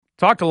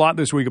Talked a lot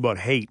this week about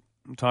hate.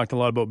 Talked a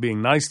lot about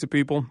being nice to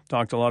people.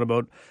 Talked a lot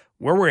about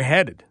where we're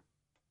headed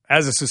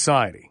as a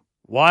society.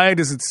 Why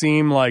does it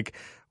seem like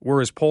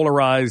we're as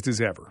polarized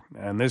as ever?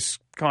 And this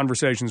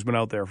conversation's been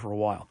out there for a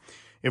while.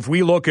 If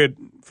we look at,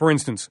 for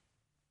instance,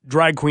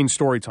 drag queen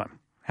story time,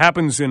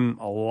 happens in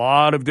a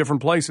lot of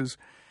different places.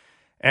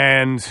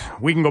 And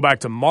we can go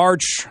back to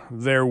March.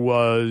 There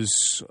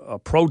was a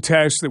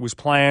protest that was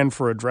planned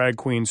for a drag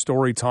queen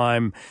story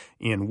time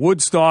in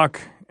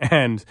Woodstock,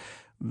 and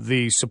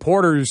the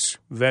supporters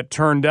that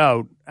turned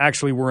out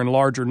actually were in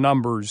larger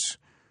numbers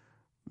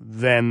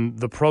than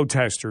the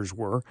protesters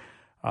were.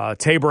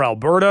 Tabor,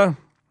 Alberta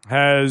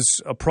has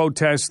a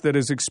protest that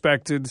is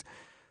expected.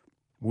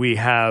 We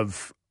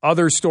have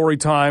other story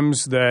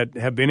times that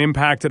have been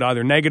impacted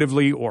either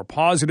negatively or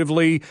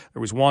positively.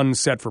 There was one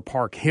set for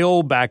Park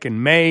Hill back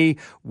in May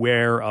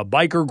where a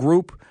biker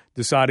group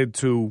decided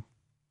to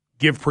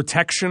give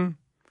protection.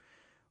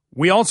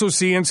 We also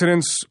see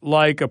incidents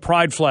like a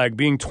pride flag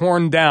being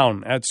torn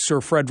down at Sir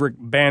Frederick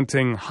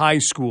Banting High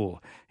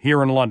School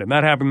here in London.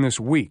 That happened this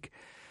week.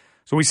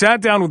 So we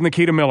sat down with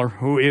Nikita Miller,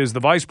 who is the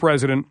vice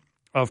president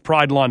of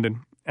Pride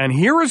London. And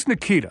here is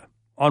Nikita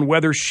on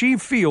whether she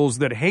feels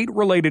that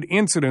hate-related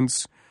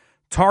incidents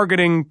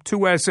targeting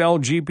 2S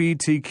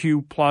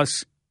LGBTQ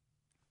plus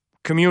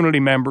community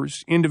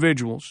members,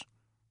 individuals,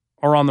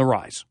 are on the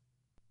rise.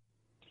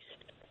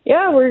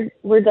 Yeah,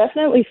 we're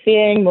definitely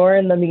seeing more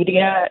in the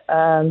media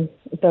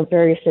about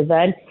various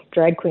events.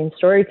 Drag Queen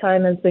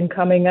Storytime has been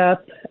coming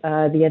up.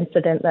 The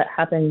incident that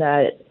happened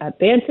at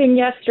Banting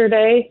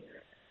yesterday.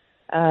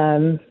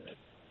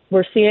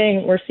 We're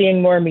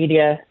seeing more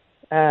media,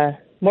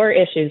 more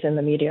issues in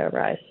the media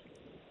rise.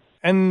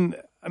 And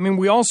I mean,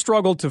 we all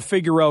struggle to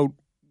figure out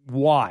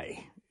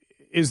why.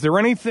 Is there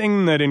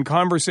anything that in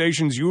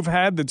conversations you've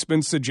had that's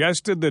been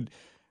suggested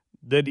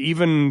that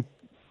even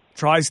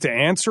tries to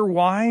answer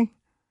why?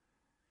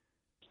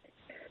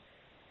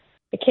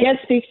 I can't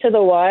speak to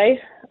the why.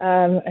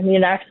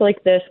 Acts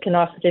like this can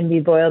often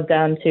be boiled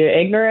down to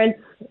ignorance,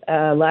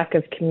 lack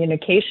of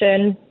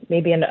communication,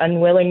 maybe an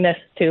unwillingness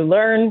to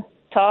learn,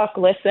 talk,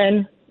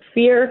 listen,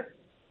 fear.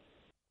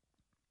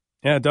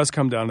 Yeah, it does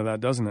come down to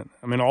that, doesn't it?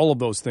 I mean, all of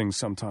those things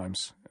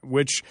sometimes,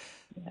 which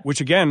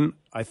again,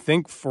 I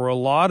think for a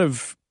lot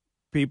of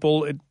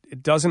people,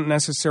 it doesn't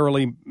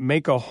necessarily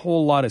make a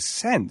whole lot of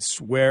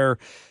sense, where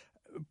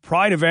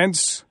Pride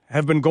events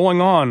have been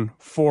going on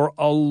for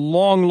a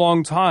long,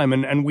 long time,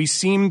 and we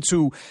seem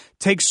to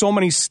take so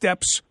many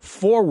steps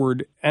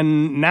forward,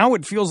 and now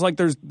it feels like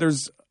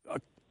there's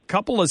a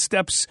couple of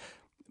steps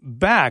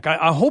back.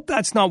 I hope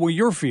that's not what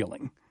you're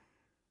feeling.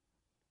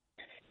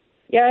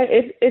 Yeah,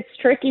 it's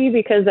tricky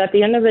because at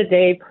the end of the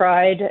day,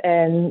 Pride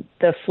and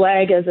the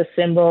flag as a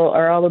symbol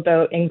are all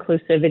about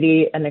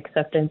inclusivity and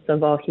acceptance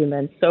of all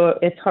humans. So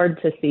it's hard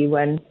to see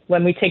when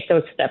we take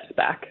those steps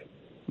back.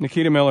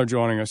 Nikita Miller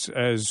joining us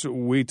as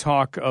we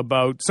talk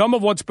about some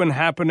of what's been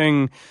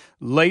happening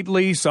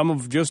lately, some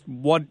of just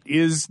what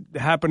is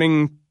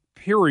happening,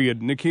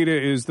 period. Nikita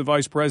is the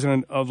vice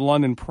president of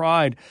London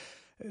Pride.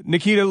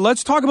 Nikita,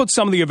 let's talk about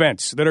some of the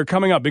events that are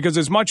coming up, because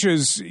as much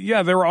as,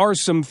 there are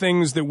some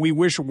things that we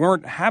wish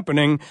weren't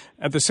happening,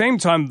 at the same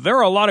time, there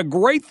are a lot of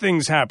great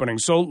things happening.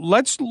 So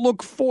let's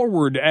look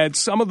forward at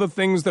some of the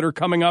things that are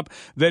coming up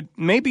that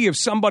maybe if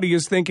somebody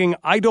is thinking,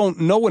 I don't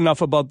know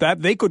enough about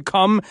that, they could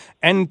come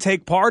and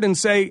take part and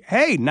say,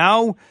 hey,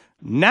 now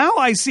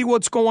I see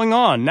what's going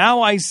on.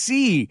 Now I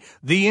see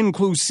the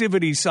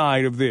inclusivity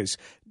side of this.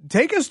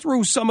 Take us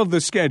through some of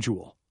the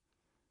schedule.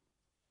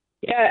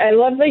 Yeah, I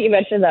love that you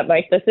mentioned that,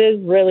 Mike. This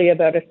is really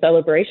about a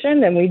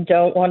celebration, and we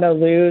don't want to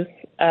lose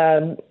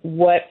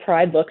what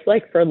Pride looks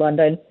like for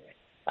London.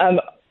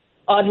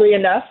 Oddly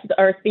enough,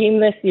 our theme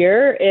this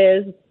year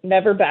is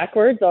never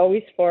backwards,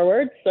 always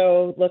forward.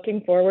 So looking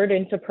forward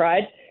into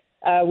Pride,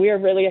 we are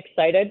really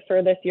excited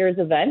for this year's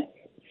event.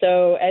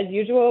 So as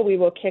usual, we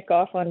will kick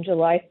off on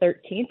July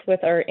 13th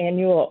with our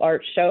annual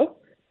art show.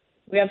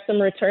 We have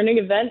some returning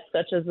events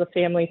such as the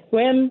family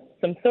swim,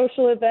 some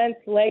social events,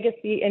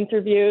 legacy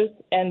interviews,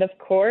 and of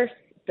course,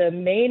 the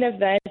main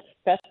event,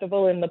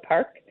 Festival in the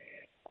Park.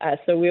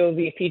 So we will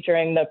be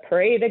featuring the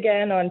parade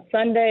again on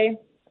Sunday.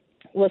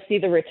 We'll see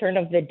the return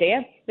of the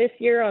dance this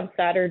year on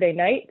Saturday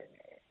night,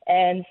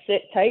 and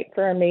sit tight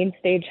for our main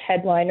stage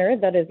headliner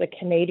that is a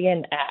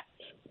Canadian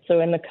act.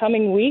 So in the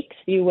coming weeks,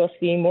 you will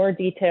see more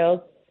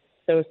details,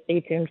 so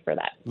stay tuned for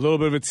that. A little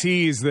bit of a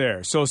tease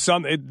there. So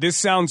this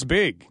sounds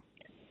big.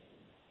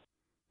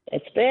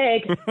 It's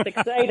big. It's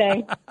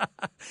exciting.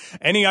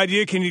 Any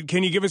idea? Can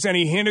you give us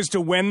any hint as to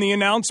when the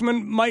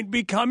announcement might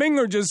be coming,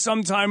 or just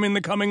sometime in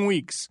the coming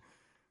weeks?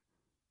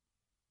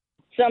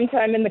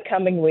 Sometime in the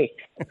coming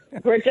weeks.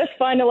 We're just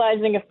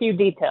finalizing a few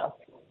details.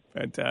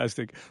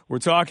 Fantastic. We're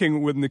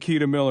talking with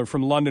Nikita Miller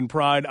from London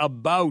Pride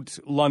about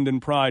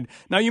London Pride.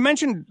 Now, you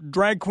mentioned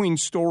Drag Queen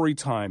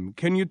Storytime.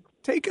 Can you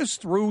take us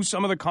through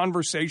some of the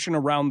conversation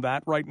around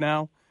that right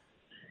now?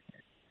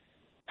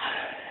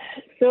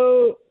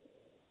 So,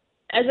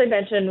 as I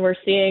mentioned, we're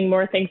seeing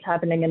more things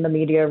happening in the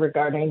media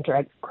regarding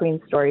Drag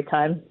Queen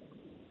Storytime.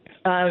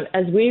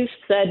 As we've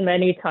said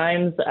many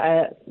times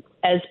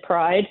as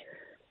Pride,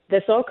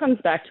 this all comes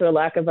back to a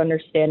lack of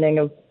understanding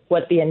of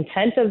what the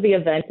intent of the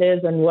event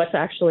is and what's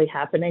actually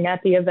happening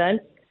at the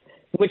event,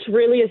 which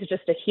really is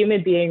just a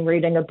human being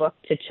reading a book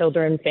to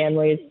children,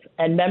 families,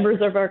 and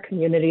members of our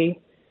community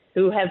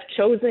who have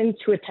chosen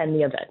to attend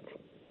the event.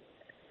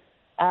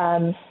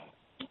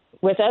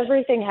 With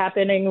everything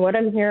happening, what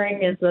I'm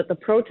hearing is that the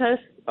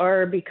protests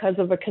are because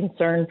of a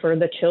concern for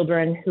the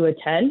children who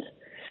attend.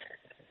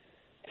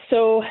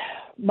 So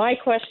my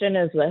question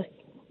is this: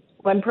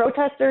 when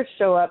protesters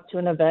show up to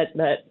an event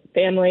that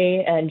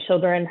family and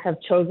children have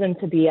chosen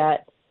to be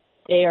at,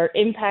 they are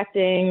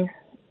impacting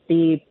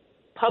the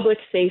public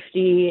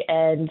safety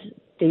and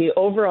the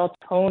overall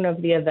tone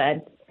of the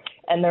event,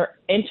 and they're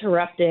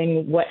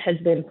interrupting what has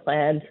been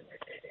planned.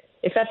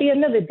 If at the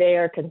end of the day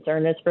our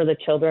concern is for the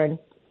children,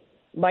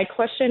 my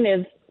question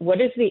is, what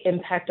is the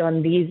impact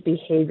on these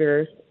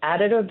behaviors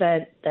at an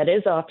event that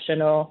is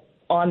optional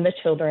on the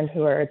children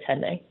who are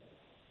attending?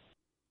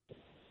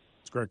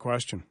 It's a great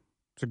question.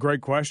 It's a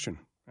great question.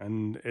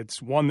 And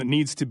it's one that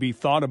needs to be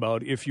thought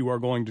about if you are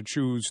going to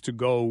choose to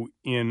go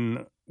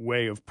in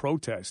way of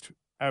protest.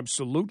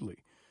 Absolutely.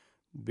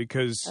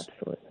 Because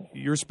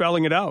you're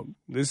spelling it out.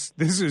 This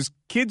is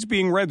kids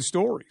being read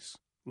stories.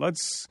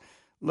 Let's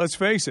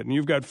face it. And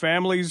you've got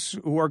families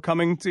who are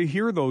coming to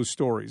hear those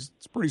stories.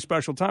 It's a pretty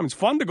special time. It's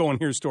fun to go and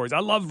hear stories. I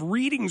love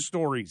reading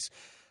stories.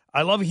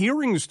 I love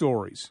hearing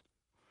stories.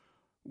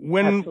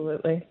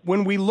 Absolutely.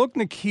 When we look,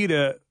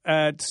 Nikita,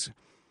 at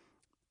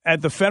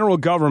the federal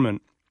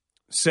government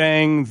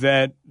saying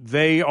that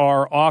they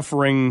are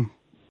offering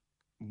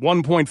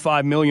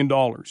 $1.5 million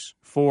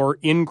for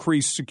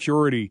increased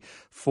security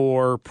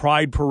for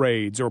pride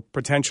parades or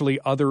potentially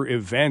other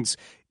events,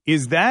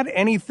 is that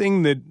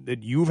anything that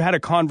you've had a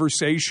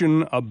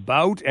conversation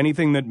about,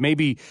 anything that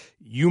maybe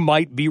you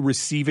might be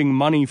receiving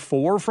money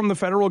for from the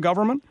federal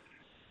government?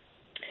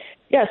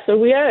 Yeah, so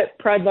we at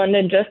Pride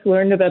London just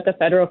learned about the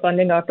federal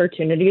funding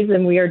opportunities,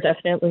 and we are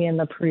definitely in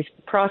the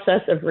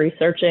process of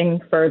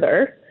researching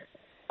further.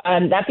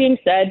 That being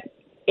said,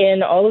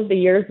 in all of the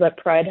years that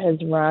Pride has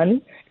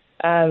run,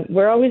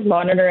 we're always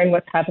monitoring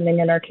what's happening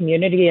in our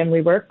community, and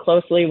we work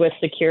closely with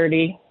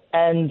security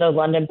and the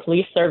London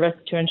Police Service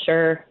to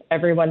ensure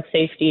everyone's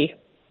safety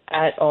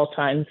at all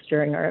times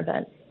during our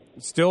event.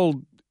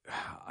 Still,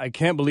 I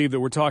can't believe that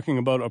we're talking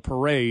about a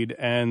parade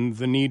and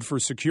the need for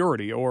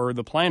security or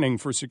the planning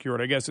for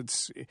security. I guess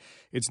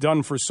it's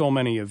done for so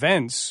many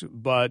events,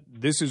 but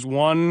this is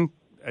one,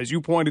 as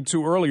you pointed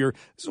to earlier,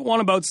 this is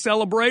one about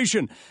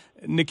celebration.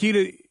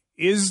 Nikita,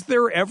 is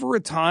there ever a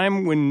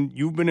time when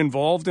you've been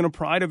involved in a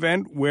Pride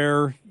event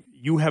where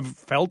you have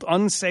felt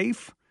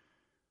unsafe?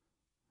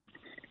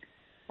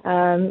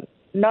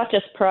 Not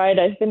just Pride.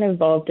 I've been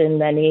involved in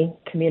many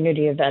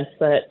community events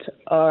that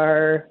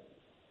are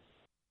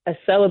a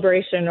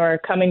celebration or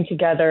coming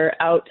together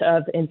out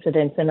of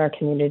incidents in our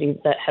community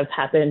that have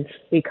happened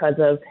because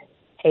of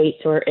hate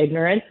or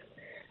ignorance.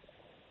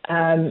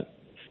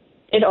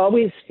 It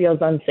always feels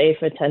unsafe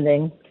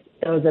attending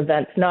those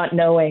events, not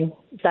knowing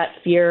that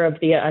fear of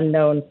the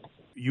unknown.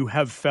 You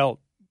have felt,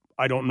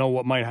 I don't know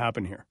what might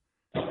happen here.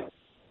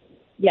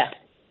 Yeah.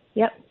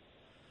 Yep.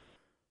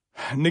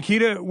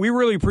 Nikita, we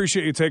really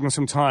appreciate you taking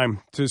some time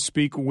to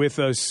speak with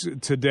us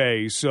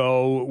today.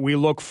 So we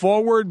look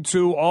forward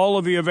to all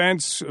of the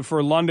events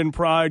for London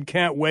Pride.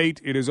 Can't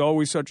wait. It is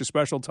always such a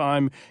special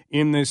time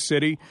in this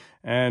city.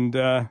 And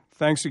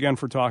thanks again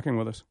for talking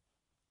with us.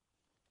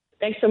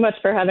 Thanks so much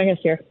for having us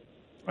here.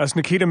 That's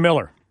Nikita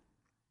Miller.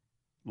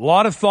 A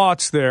lot of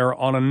thoughts there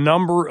on a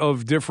number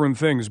of different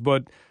things.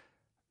 But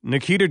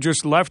Nikita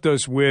just left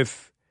us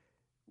with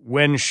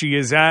when she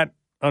is at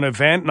an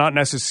event, not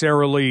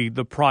necessarily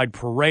the Pride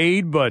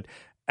Parade, but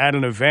at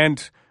an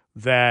event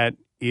that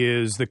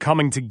is the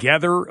coming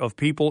together of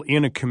people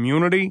in a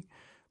community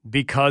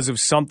because of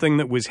something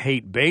that was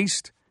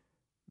hate-based,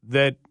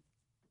 that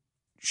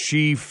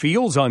she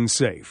feels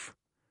unsafe,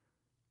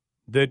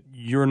 that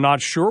you're not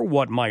sure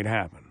what might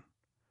happen.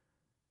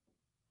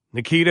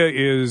 Nikita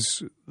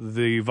is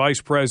the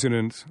vice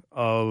president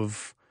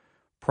of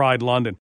Pride London.